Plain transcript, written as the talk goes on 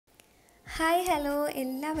Hi hello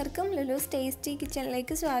എല്ലാവർക്കും Lulu's tasty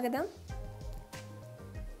കിച്ചണിലേക്ക് സ്വാഗതം.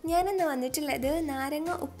 ഞാനിന്ന് വന്നിട്ടുള്ളത്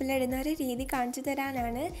നാരങ്ങ ഉപ്പിലിടുന്ന ഒരു രീതി കാണിച്ചു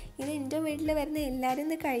തരാനാണ്. ഇത് എൻ്റെ വീട്ടിൽ വരുന്ന എല്ലാവരും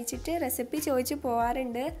ഇത് കഴിച്ചിട്ട് റെസിപ്പി ചോദിച്ച്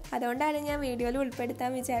പോകാറുണ്ട്. അതുകൊണ്ടാണ് ഞാൻ വീഡിയോയിൽ ഉൾപ്പെടുത്താൻ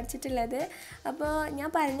വിചാരിച്ചിട്ടുള്ളത്. അപ്പോൾ ഞാൻ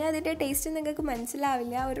പറഞ്ഞ അതിൻ്റെ ടേസ്റ്റ് നിങ്ങൾക്ക്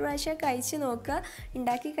മനസ്സിലാവില്ല. ഒരു പ്രാവശ്യം കഴിച്ച് നോക്കുക,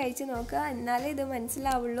 ഉണ്ടാക്കി കഴിച്ച് നോക്കുക, എന്നാലേ ഇത്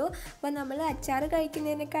മനസ്സിലാവുള്ളൂ. അപ്പോൾ നമ്മൾ അച്ചാർ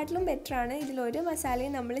കഴിക്കുന്നതിനെക്കാട്ടിലും ബെറ്ററാണ്. ഇതിലൊരു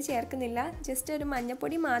മസാലയും നമ്മൾ ചേർക്കുന്നില്ല, ജസ്റ്റ് ഒരു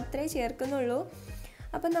മഞ്ഞൾപ്പൊടി മാത്രമേ ചേർക്കുന്നുള്ളൂ.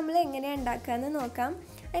 അപ്പോൾ നമ്മൾ എങ്ങനെയാണ് ഉണ്ടാക്കുകയെന്ന് നോക്കാം.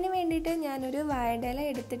 അതിന് വേണ്ടിയിട്ട് ഞാനൊരു വാഴൻ്റെ ഇല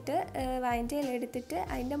എടുത്തിട്ട്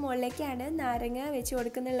അതിൻ്റെ മുകളിലേക്കാണ് നാരങ്ങ വെച്ച്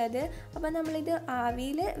കൊടുക്കുന്നുള്ളത്. അപ്പോൾ നമ്മളിത്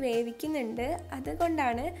ആവിയിൽ വേവിക്കുന്നുണ്ട്,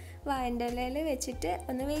 അതുകൊണ്ടാണ് വാഴൻ്റെ ഇലയിൽ വെച്ചിട്ട്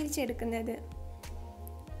ഒന്ന് വേവിച്ചെടുക്കുന്നത്.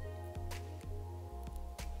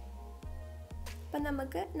 അപ്പം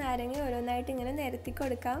നമുക്ക് നാരങ്ങ ഓരോന്നായിട്ട് ഇങ്ങനെ നിരത്തി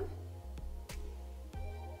കൊടുക്കാം.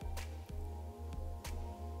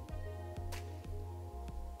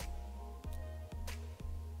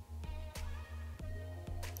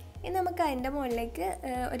 ഇനി നമുക്ക് അതിൻ്റെ മുകളിലേക്ക്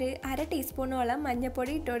ഒരു 1/2 ടീസ്പൂണോളം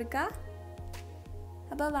മഞ്ഞൾപ്പൊടി ഇട്ട് കൊടുക്കുക.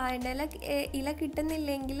 അപ്പോൾ വാഴൻ്റെ ഇല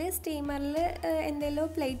കിട്ടുന്നില്ലെങ്കിൽ സ്റ്റീമറിൽ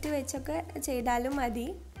എന്തെങ്കിലും പ്ലേറ്റ് വെച്ചൊക്കെ ചെയ്താലും മതി.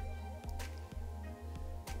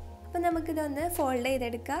 അപ്പോൾ നമുക്കിതൊന്ന് ഫോൾഡ്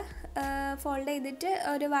ചെയ്തെടുക്കാം. ഫോൾഡ് ചെയ്തിട്ട്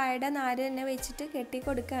ഒരു വാഴയുടെ നാര് തന്നെ വെച്ചിട്ട് കെട്ടി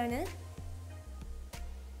കൊടുക്കുകയാണ്.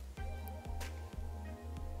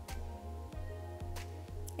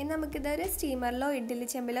 ഇനി നമുക്കിതൊരു സ്റ്റീമറിലോ ഇഡ്ഡലി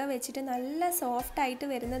ചെമ്പിലോ വെച്ചിട്ട് നല്ല സോഫ്റ്റായിട്ട്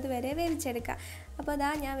വരുന്നത് വരെ വേവിച്ചെടുക്കാം. അപ്പോൾ അതാ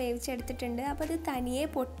ഞാൻ വേവിച്ചെടുത്തിട്ടുണ്ട്. അപ്പോൾ അത് തനിയെ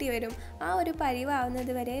പൊട്ടി വരും, ആ ഒരു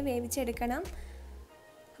പരിവാവുന്നത് വരെ വേവിച്ചെടുക്കണം.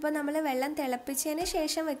 അപ്പോൾ നമ്മൾ വെള്ളം തിളപ്പിച്ചതിന്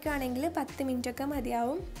ശേഷം വെക്കുകയാണെങ്കിൽ 10 മിനിറ്റൊക്കെ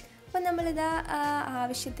മതിയാവും. അപ്പോൾ നമ്മളിതാ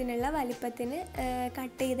ആവശ്യത്തിനുള്ള വലിപ്പത്തിന്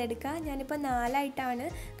കട്ട് ചെയ്തെടുക്കുക. ഞാനിപ്പോൾ 4ആയിട്ടാണ്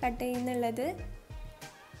കട്ട് ചെയ്യുന്നുള്ളത്.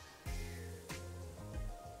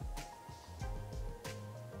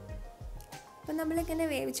 അപ്പോൾ നമ്മളിങ്ങനെ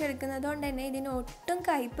വേവിച്ചെടുക്കുന്നത് കൊണ്ട് തന്നെ ഇതിന് ഒട്ടും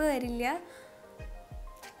കയ്പ്പ് വരില്ല.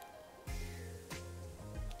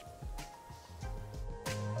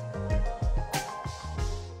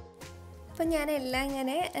 അപ്പോൾ ഞാനെല്ലാം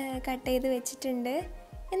ഇങ്ങനെ കട്ട് ചെയ്ത് വെച്ചിട്ടുണ്ട്.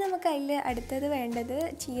 ഇനി നമുക്ക് അതിൽ അടുത്തത് വേണ്ടത്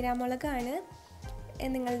ചീരാമുളകാണ്.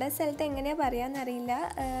 നിങ്ങളുടെ സ്ഥലത്ത് എങ്ങനെയാണ് പറയാമെന്നറിയില്ല.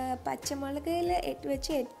 പച്ചമുളകിൽ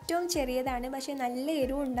വെച്ച് ഏറ്റവും ചെറിയതാണ്, പക്ഷേ നല്ല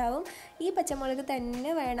എരിവ് ഉണ്ടാവും. ഈ പച്ചമുളക്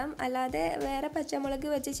തന്നെ വേണം, അല്ലാതെ വേറെ പച്ചമുളക്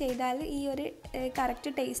വെച്ച് ചെയ്താൽ ഈ ഒരു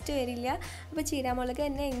കറക്റ്റ് ടേസ്റ്റ് വരില്ല. അപ്പോൾ ചീരാമുളക്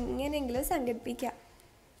തന്നെ എങ്ങനെയെങ്കിലും സംഘടിപ്പിക്കാം.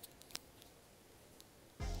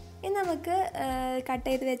 ഇനി നമുക്ക് കട്ട്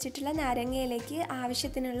ചെയ്ത് വെച്ചിട്ടുള്ള നാരങ്ങയിലേക്ക്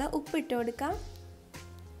ആവശ്യത്തിനുള്ള ഉപ്പിട്ട് കൊടുക്കാം.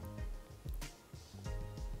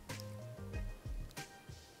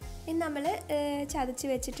 ഇനി നമ്മൾ ചതച്ച്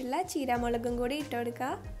വെച്ചിട്ടുള്ള ചീരാമുളകും കൂടി ഇട്ട് കൊടുക്കുക.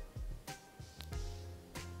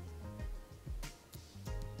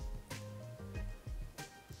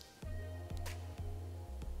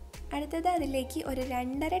 അടുത്തത് അതിലേക്ക് ഒരു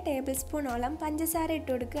 2.5 ടേബിൾ സ്പൂണോളം പഞ്ചസാര ഇട്ട്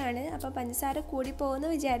കൊടുക്കുകയാണ്. അപ്പോൾ പഞ്ചസാര കൂടി പോകുമെന്ന്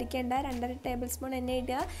വിചാരിക്കേണ്ട, 2.5 ടേബിൾ സ്പൂൺ തന്നെ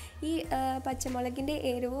ഇടുക. ഈ പച്ചമുളകിൻ്റെ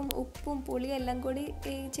എരിവും ഉപ്പും പുളിയും എല്ലാം കൂടി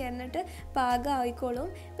ചേർന്നിട്ട് പാകമായിക്കോളും.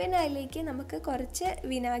 പിന്നെ അതിലേക്ക് നമുക്ക് കുറച്ച്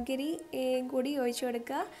വിനാഗിരി കൂടി ഒഴിച്ചു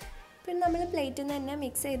കൊടുക്കുക. പിന്നെ നമ്മൾ പ്ലേറ്റിൽ നിന്ന് തന്നെ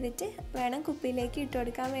മിക്സ് ചെയ്തിട്ട് വേണം കുപ്പിയിലേക്ക് ഇട്ട്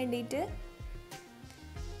കൊടുക്കാൻ വേണ്ടിയിട്ട്.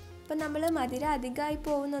 അപ്പം നമ്മൾ മധുരം അധികമായി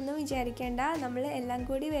പോകുന്നൊന്നും വിചാരിക്കേണ്ട, നമ്മൾ എല്ലാം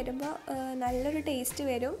കൂടി വരുമ്പോൾ നല്ലൊരു ടേസ്റ്റ്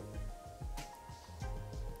വരും.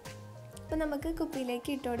 അപ്പം നമുക്ക്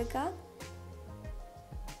കുപ്പിയിലേക്ക് ഇട്ട് കൊടുക്കാം.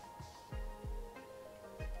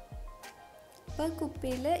 അപ്പോൾ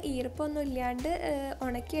കുപ്പിയിൽ ഈർപ്പൊന്നും ഇല്ലാണ്ട്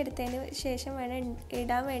ഉണക്കിയെടുത്തതിന് ശേഷം വേണം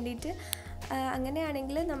ഇടാൻ വേണ്ടിയിട്ട്.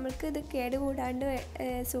 അങ്ങനെയാണെങ്കിൽ നമ്മൾക്ക് ഇത് കേടുകൂടാണ്ട്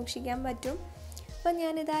സൂക്ഷിക്കാൻ പറ്റും. അപ്പോൾ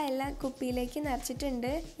ഞാനിതാ എല്ലാം കുപ്പിയിലേക്ക്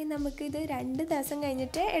നിറച്ചിട്ടുണ്ട്. ഇനി നമുക്കിത് 2 ദിവസം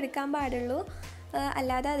കഴിഞ്ഞിട്ടേ എടുക്കാൻ പാടുള്ളൂ,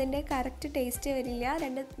 അല്ലാതെ അതിൻ്റെ കറക്റ്റ് ടേസ്റ്റ് വരില്ല.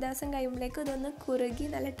 2 ദിവസം കഴിയുമ്പോഴേക്കും ഇതൊന്ന് കുറുകി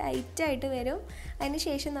നല്ല ടൈറ്റായിട്ട് വരും. അതിന്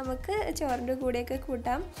ശേഷം നമുക്ക് ചോറിൻ്റെ കൂടെയൊക്കെ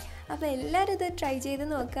കൂട്ടാം. അപ്പോൾ എല്ലാവരും ഇത് ട്രൈ ചെയ്ത്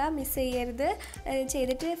നോക്കുക, മിസ് ചെയ്യരുത്.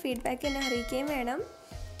 ചെയ്തിട്ട് ഫീഡ്ബാക്ക് എന്നെ അറിയിക്കുകയും വേണം.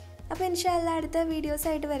 അപ്പോൾ ഇൻഷാ അല്ലാ അടുത്ത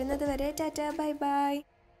വീഡിയോസായിട്ട് വരുന്നത് വരെ ടാറ്റ ബൈ ബൈ.